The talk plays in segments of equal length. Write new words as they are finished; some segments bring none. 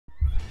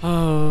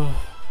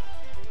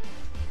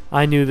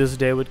I knew this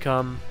day would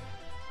come.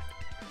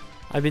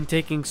 I've been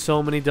taking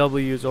so many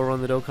W's over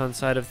on the Dokkan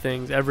side of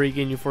things. Every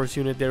Ginyu Force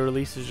unit they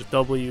release is just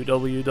W,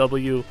 W,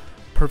 W.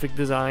 Perfect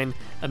design,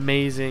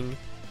 amazing.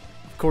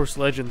 Of course,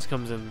 Legends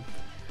comes in.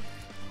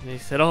 And they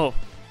said, "Oh,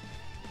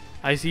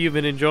 I see you've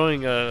been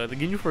enjoying the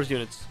Ginyu Force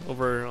units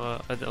over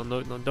on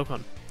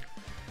Dokkan.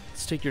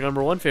 Let's take your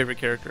 #1 favorite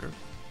character,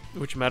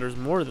 which matters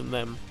more than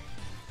them.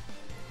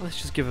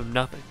 Let's just give him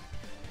nothing.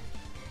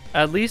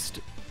 At least,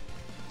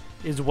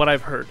 is what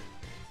I've heard.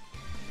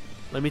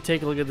 Let me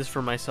take a look at this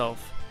for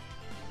myself."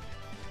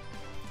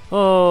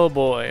 Oh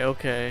boy,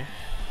 okay.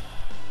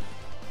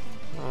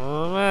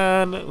 Oh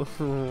man,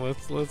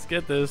 let's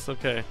get this.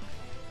 Okay.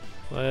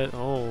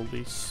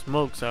 Holy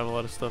smokes, I have a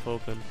lot of stuff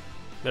open.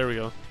 There we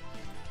go.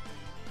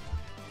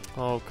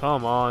 Oh,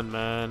 come on,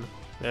 man.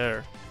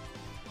 There.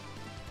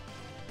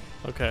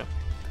 Okay.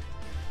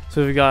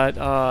 So we got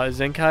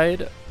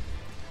ZENKAI,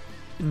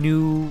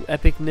 new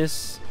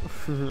epicness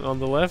on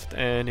the left,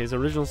 and his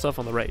original stuff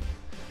on the right.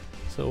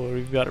 So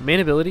we've got our main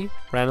ability,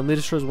 randomly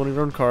destroys one of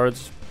your own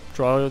cards,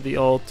 draw the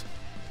ult,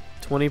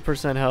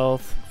 20%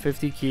 health,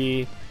 50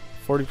 key,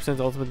 40%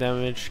 ultimate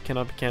damage,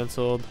 cannot be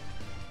cancelled,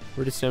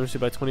 reduce damage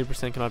by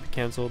 20%, cannot be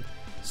cancelled.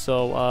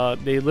 So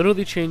they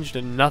literally changed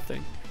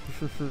nothing.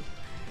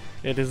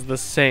 It is the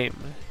same.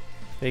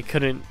 They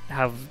couldn't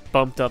have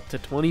bumped up to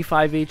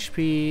 25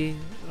 HP,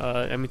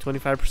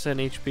 25%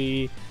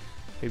 HP,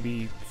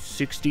 maybe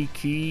 60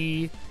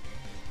 key,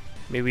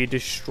 maybe it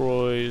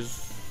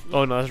destroys,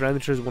 oh no, that's randomly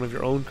destroys one of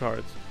your own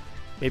cards.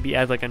 Maybe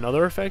add like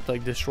another effect,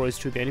 like destroys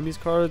 2 of the enemy's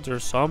cards or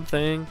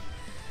something.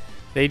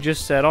 They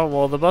just said, oh,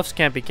 well, the buffs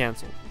can't be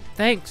cancelled.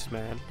 Thanks,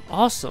 man.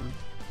 Awesome.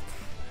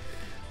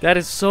 That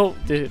is so,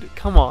 dude,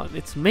 come on.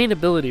 It's main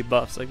ability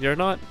buffs. Like, they're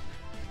not,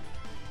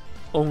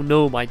 oh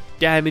no, my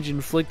damage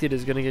inflicted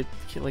is gonna get,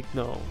 like,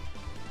 no.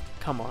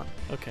 Come on.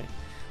 Okay.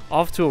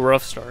 Off to a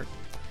rough start.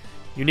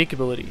 Unique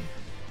ability.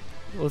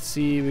 Let's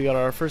see, we got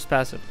our first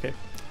passive. Okay.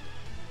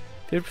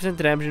 50%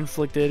 damage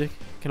inflicted,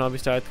 cannot be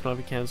stacked, cannot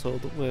be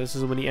cancelled. This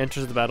is when he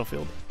enters the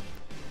battlefield.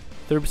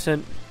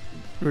 30%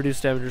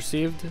 reduced damage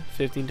received,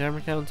 15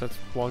 timer counts. That's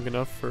long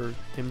enough for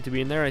him to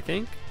be in there, I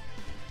think.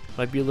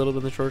 Might be a little bit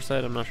on the short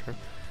side, I'm not sure.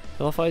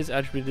 Nullifies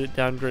attributed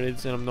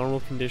downgrades in abnormal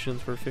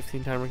conditions for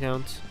 15 timer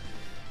counts.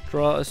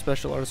 Draw a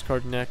special artist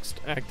card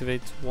next,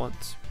 activates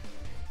once.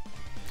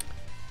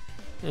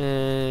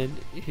 And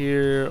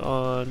here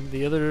on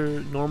the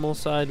other normal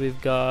side,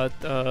 we've got,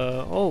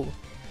 oh,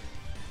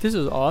 this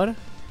is odd.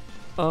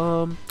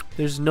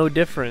 There's no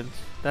difference.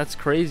 That's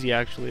crazy,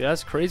 actually.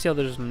 That's crazy how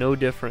there's no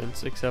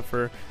difference except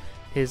for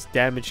his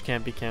damage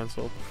can't be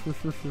cancelled.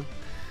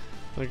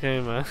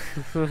 Okay, man.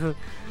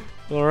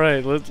 All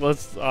right,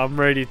 let's. I'm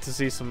ready to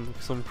see some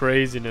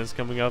craziness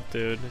coming up,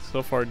 dude.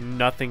 So far,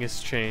 nothing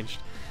has changed.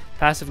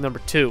 Passive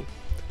 #2.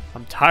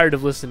 I'm tired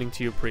of listening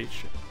to you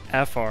preach.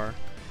 FR.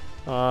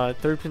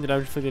 30%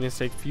 damage inflicted in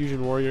state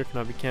Fusion Warrior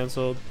cannot be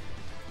cancelled.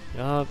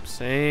 Yup,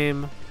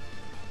 same.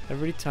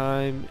 Every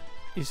time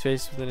he's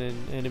faced with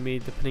an enemy,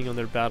 depending on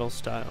their battle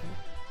style.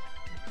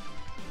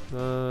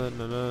 One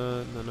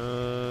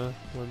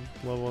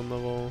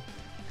level.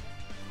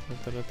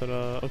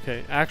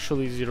 Okay,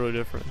 actually 0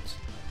 difference.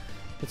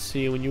 Let's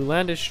see, when you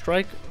land a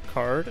strike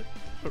card,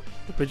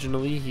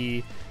 originally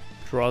he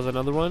draws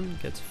another one,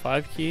 gets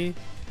 5 key,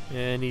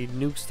 and he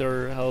nukes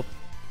their health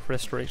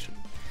restoration.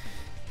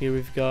 Here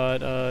we've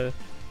got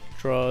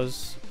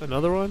draws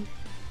another one.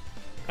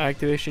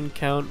 Activation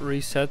count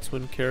resets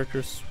when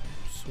characters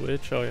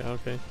switch. Oh yeah,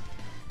 okay.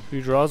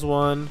 He draws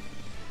 1.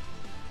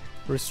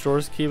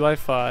 Restores key by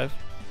 5.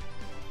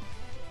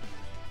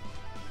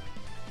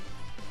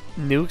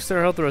 Nukes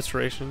their health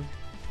restoration.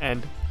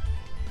 And,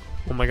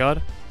 oh my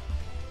god,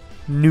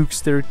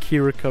 nukes their key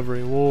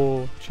recovery.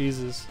 Whoa,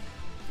 Jesus.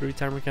 3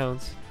 timer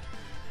counts.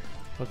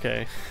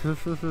 Okay.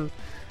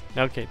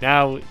 Okay,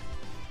 now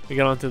we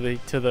got on to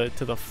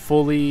the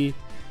fully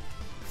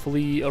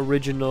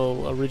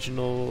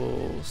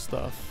original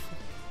stuff.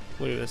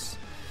 Look at this.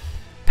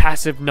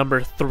 Passive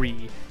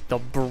 #3. The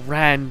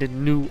brand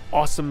new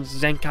awesome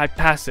ZENKAI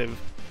passive.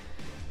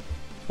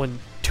 When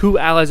 2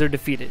 allies are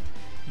defeated,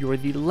 you are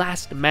the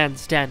last man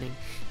standing.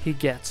 He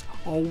gets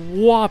a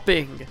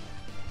whopping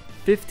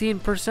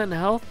 15%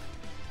 health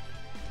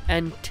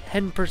and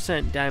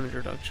 10% damage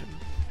reduction.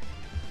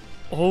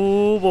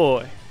 Oh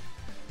boy.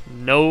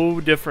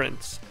 No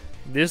difference.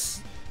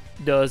 This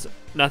does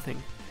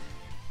nothing.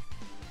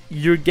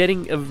 You're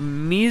getting a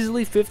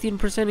measly 15%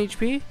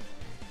 HP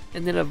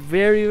and then a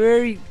very,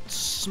 very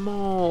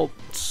small,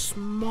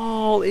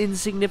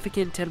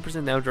 insignificant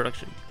 10% damage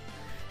reduction.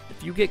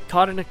 If you get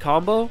caught in a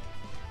combo,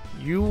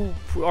 you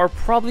are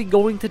probably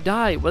going to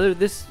die, whether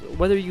this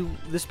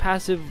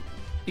passive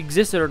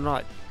existed or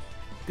not.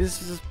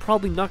 This is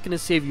probably not going to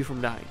save you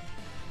from dying.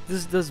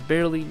 This does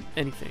barely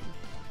anything.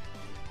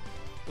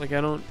 Like,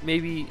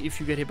 maybe if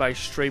you get hit by a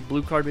straight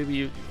blue card, maybe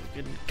you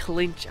can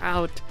clinch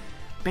out,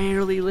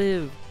 barely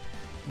live.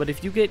 But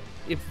if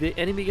the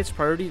enemy gets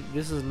priority,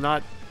 this is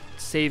not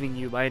saving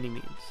you by any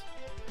means.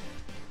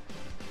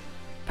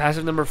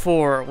 Passive number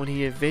 4, when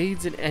he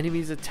evades an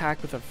enemy's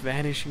attack with a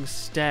vanishing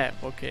step.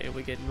 Okay,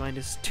 we get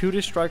 -2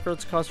 to strike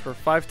arts cost for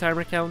 5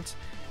 timer counts,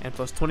 and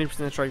plus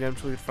 20% strike damage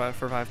for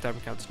 5 timer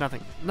counts.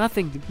 Nothing.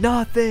 Nothing.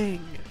 Nothing!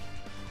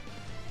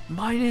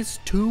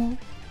 -2?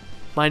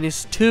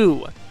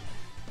 -2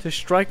 to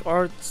strike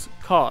arts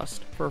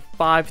cost for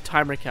 5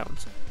 timer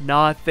counts.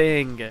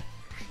 Nothing.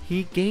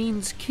 He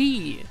gains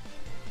ki.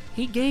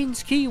 He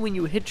gains ki when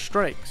you hit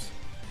strikes.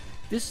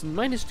 This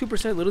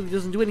 -2% literally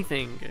doesn't do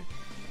anything.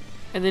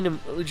 And then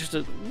just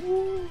a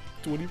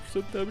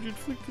 20% damage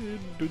inflicted.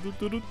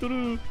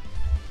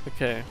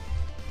 Okay.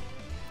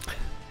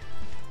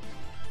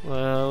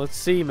 Well, let's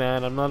see,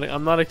 man.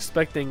 I'm not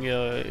expecting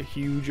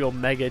huge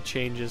omega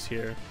changes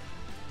here.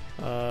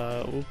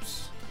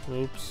 Oops.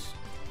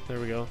 There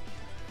we go.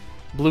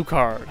 Blue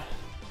card.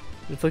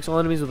 Inflicts all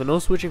enemies with a no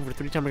switching for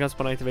 3 timer counts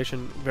upon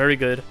activation. Very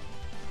good.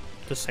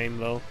 The same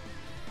though.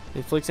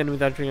 Inflicts enemy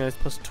without triggering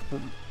plus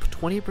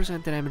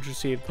 20% damage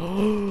received.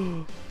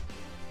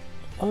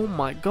 Oh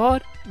my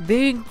god,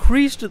 they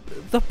increased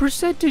the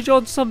percentage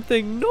on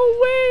something. No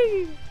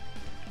way.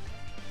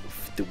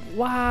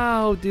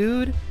 Wow,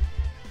 dude.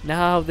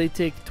 Now they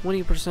take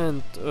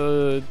 20%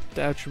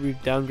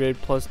 attribute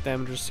downgrade plus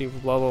damage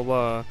received, blah blah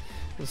blah,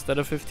 instead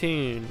of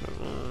 15.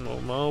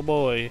 Oh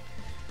boy.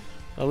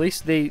 At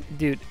least they,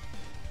 dude.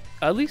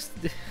 At least,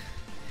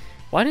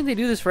 why didn't they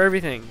do this for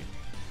everything?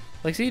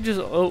 Like, see, just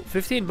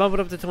 15, bump it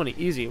up to 20,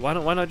 easy. Why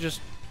not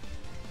just?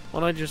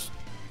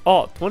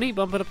 Oh, 20,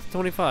 bump it up to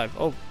 25.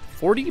 Oh,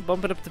 40,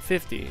 bump it up to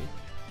 50.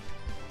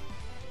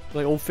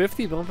 Like, oh,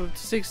 50, bump it up to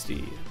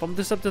 60. Bump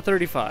this up to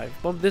 35.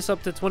 Bump this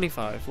up to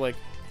 25. Like,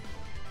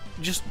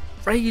 just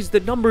raise the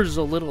numbers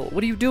a little.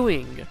 What are you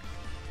doing?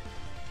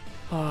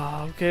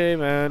 Okay,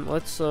 man.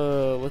 Let's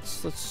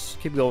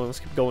keep going. Let's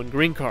keep going.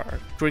 Green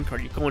card. You're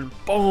going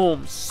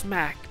boom,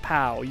 smack,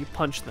 pow. You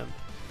punch them,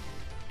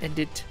 and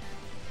it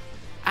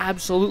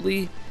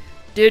absolutely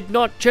did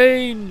not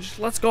change.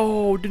 Let's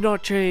go. Did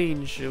not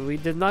change. We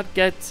did not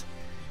get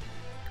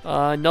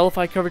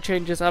nullify cover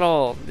changes at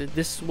all.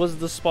 This was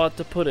the spot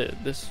to put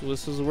it. This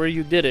is where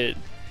you did it.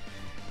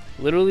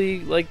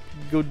 Literally, like,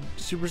 go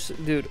super,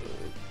 dude.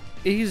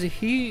 Dude,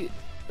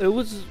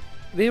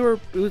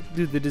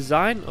 the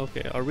design.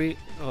 Okay, are we?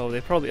 Oh, they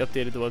probably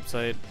updated the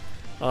website.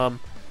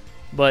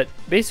 But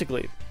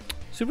basically,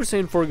 Super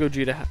Saiyan 4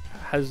 Gogeta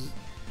has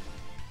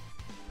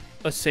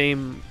a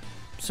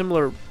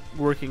similar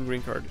working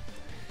green card.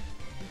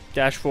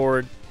 Dash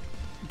forward,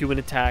 do an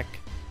attack,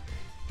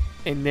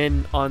 and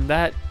then on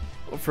that,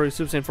 for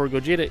Super Saiyan 4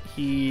 Gogeta,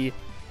 he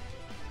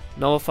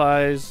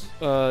nullifies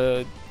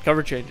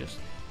cover changes.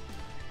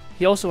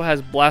 He also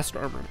has blast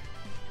armor,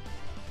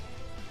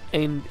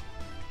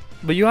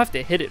 but you have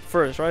to hit it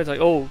first, right? It's like,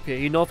 oh, okay,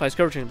 he nullifies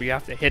cover change, but you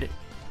have to hit it.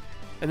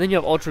 And then you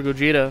have Ultra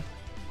Gogeta,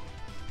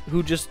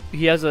 who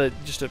he has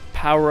just a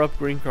power up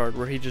green card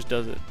where he just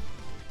does it.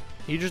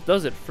 He just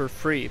does it for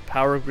free.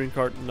 Power up green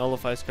card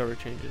nullifies cover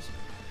changes.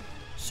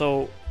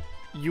 So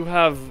you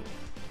have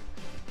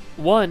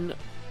one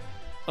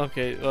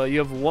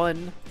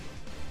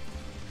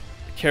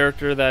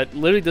character that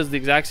literally does the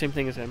exact same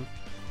thing as him.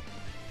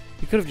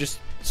 You could have just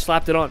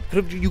slapped it on.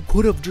 You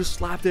could have just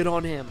slapped it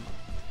on him.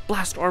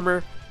 Blast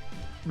armor,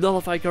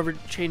 nullify cover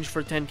change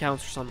for 10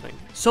 counts or something.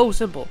 So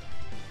simple.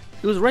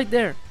 It was right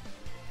there.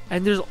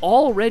 And there's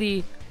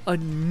already a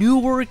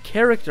newer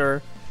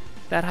character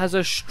that has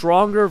a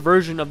stronger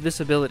version of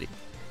this ability.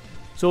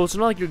 So it's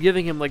not like you're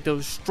giving him like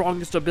the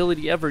strongest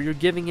ability ever. You're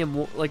giving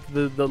him like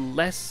the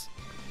less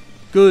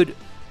good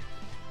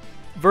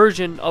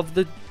version of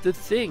the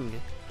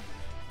thing.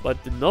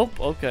 But nope,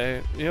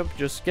 okay. Yep,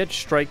 just get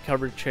strike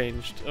cover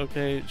changed.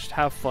 Okay, just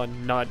have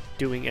fun not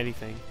doing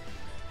anything.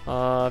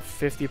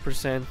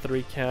 50%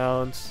 3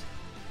 counts.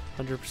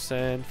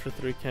 100% for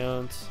 3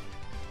 counts.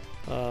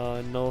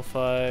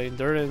 Nullify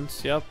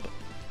endurance, yep.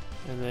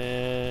 And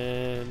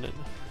then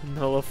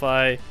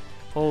nullify,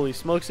 holy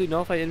smokes,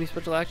 nullify enemy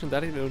special action,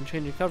 that ain't no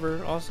change in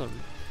cover,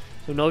 awesome.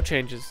 So no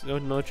changes,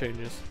 no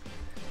changes.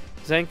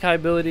 Zenkai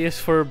ability is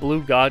for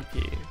Blue God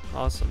Key,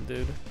 awesome,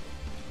 dude.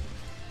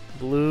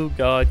 Blue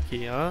God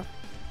Key, huh?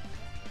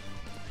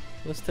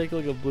 Let's take a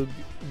look at blue,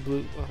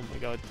 oh my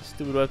god, the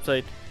stupid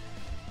website.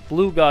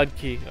 Blue God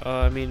Key,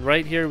 I mean,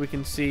 right here we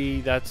can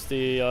see that's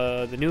the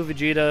new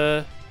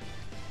Vegeta.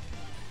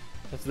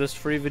 That's this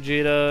free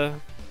Vegeta,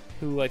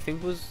 who I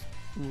think was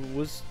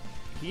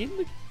he in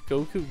the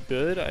Goku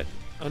good? I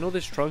know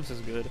this Trunks is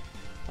good.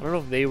 I don't know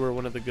if they were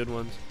one of the good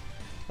ones.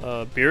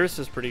 Beerus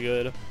is pretty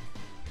good.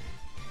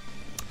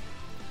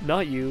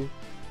 Not you.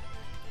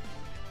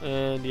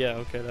 And yeah,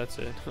 okay, that's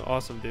it.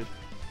 Awesome, dude.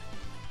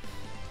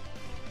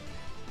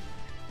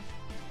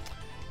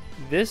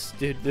 This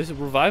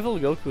Revival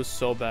Goku is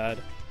so bad.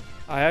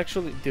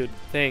 Dude,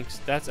 thanks.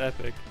 That's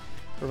epic.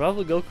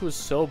 Revival Goku is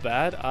so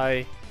bad.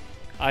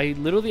 I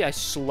literally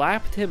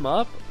slapped him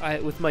up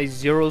with my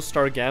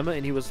 0-star Gamma,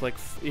 and he was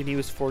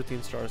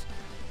 14 stars.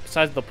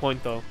 Besides the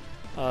point though.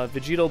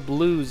 Vegito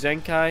Blue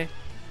Zenkai.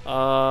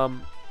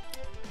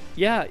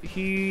 Yeah,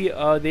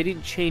 they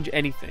didn't change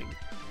anything.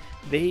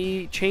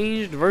 They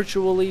changed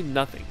virtually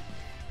nothing.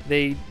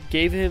 They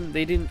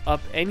didn't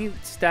up any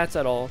stats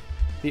at all.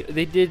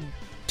 They did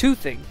two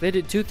things. They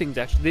did two things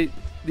actually.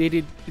 They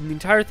did in the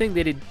entire thing.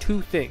 They did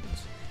two things.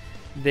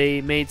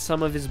 They made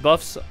some of his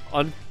buffs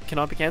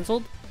cannot be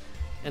cancelled,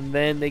 and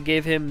then they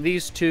gave him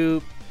these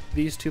two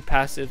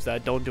passives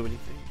that don't do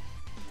anything.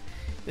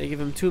 They give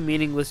him two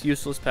meaningless,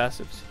 useless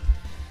passives.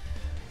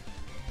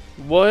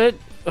 What?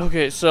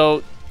 Okay,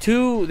 so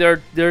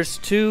there's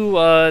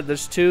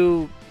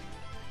two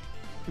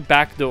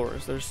back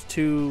doors. There's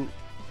two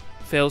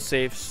fail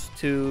safes,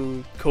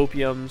 two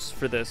copiums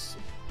for this.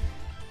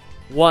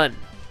 One,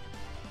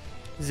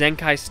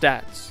 Zenkai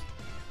stats.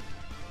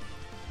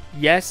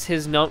 Yes,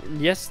 his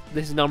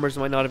numbers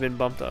might not have been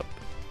bumped up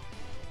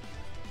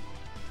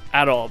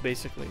at all,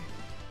 basically,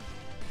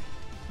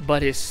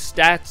 but his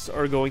stats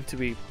are going to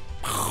be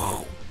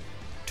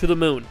to the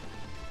moon.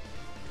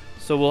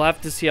 So we'll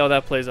have to see how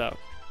that plays out,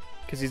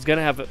 because he's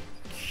gonna have a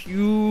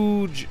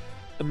huge,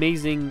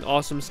 amazing,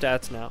 awesome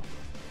stats now.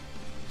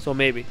 So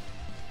maybe.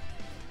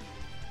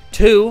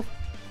 Two,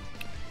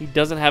 he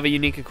doesn't have a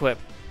unique equip.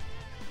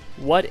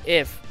 What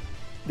if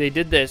they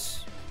did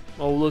this?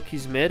 Oh look,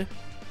 he's mid.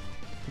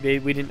 We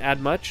didn't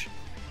add much,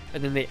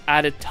 and then they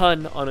add a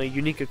ton on a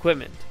unique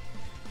equipment,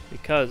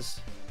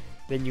 because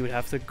then you would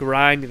have to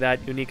grind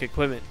that unique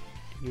equipment.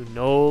 You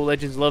know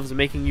Legends loves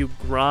making you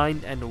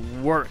grind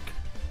and work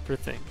for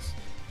things.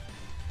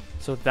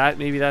 So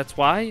maybe that's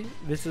why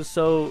this is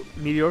so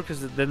mediocre,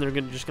 because then they're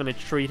just gonna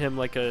treat him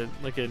like an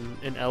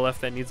LF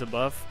that needs a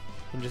buff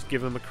and just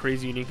give him a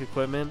crazy unique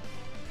equipment,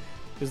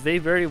 because they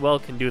very well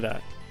can do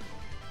that.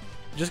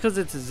 Just because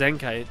it's a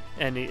Zenkai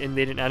and they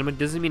didn't add him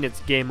doesn't mean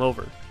it's game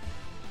over.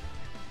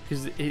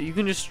 Because you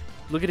can just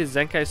look at his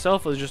Zenkai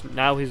self as just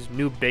now his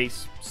new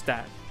base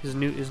stat, his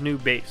new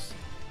base,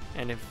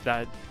 and if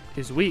that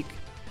is weak,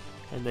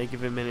 and they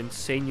give him an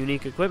insane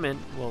unique equipment,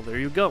 well, there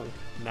you go.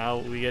 Now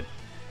we get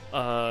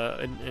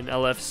an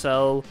LF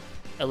Cell,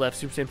 LF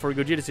Super Saiyan 4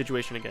 Gogeta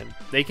situation again.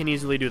 They can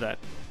easily do that.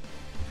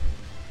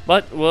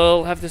 But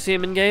we'll have to see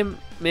him in game.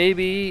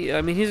 Maybe,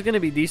 I mean, he's going to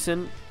be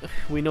decent.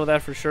 We know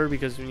that for sure,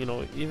 because, you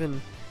know,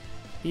 even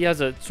he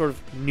has a sort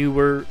of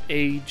newer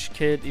age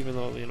kit, even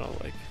though, you know,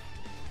 like,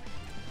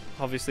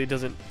 obviously it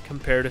doesn't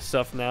compare to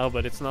stuff now,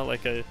 but it's not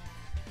like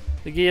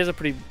he has a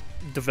pretty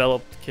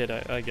developed kit,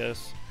 I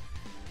guess.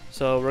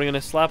 So we're going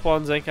to slap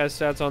on Zenkai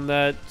stats on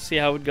that, see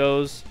how it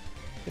goes.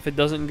 If it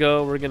doesn't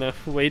go, we're going to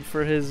wait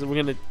for we're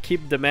going to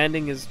keep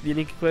demanding his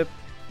unique equip,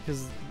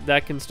 because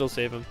that can still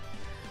save him.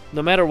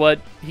 No matter what,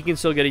 he can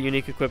still get a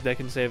unique equip that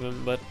can save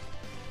him, but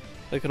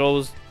I could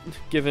always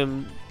give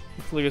him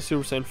like a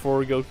Super Saiyan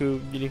 4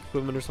 Goku unique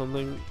equipment or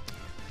something,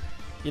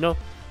 you know.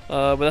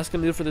 But that's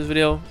gonna do it for this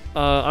video.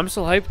 I'm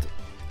still hyped.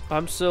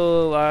 I'm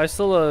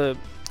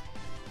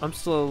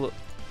still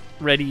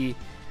ready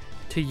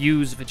to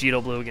use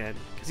Vegito Blue again,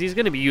 because he's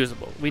gonna be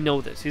usable. We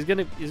know this. He's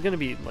gonna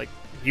be like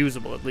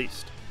usable at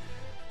least.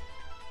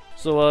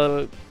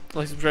 So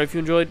like, subscribe if you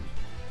enjoyed,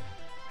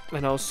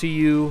 and I'll see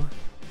you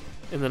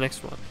in the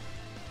next one.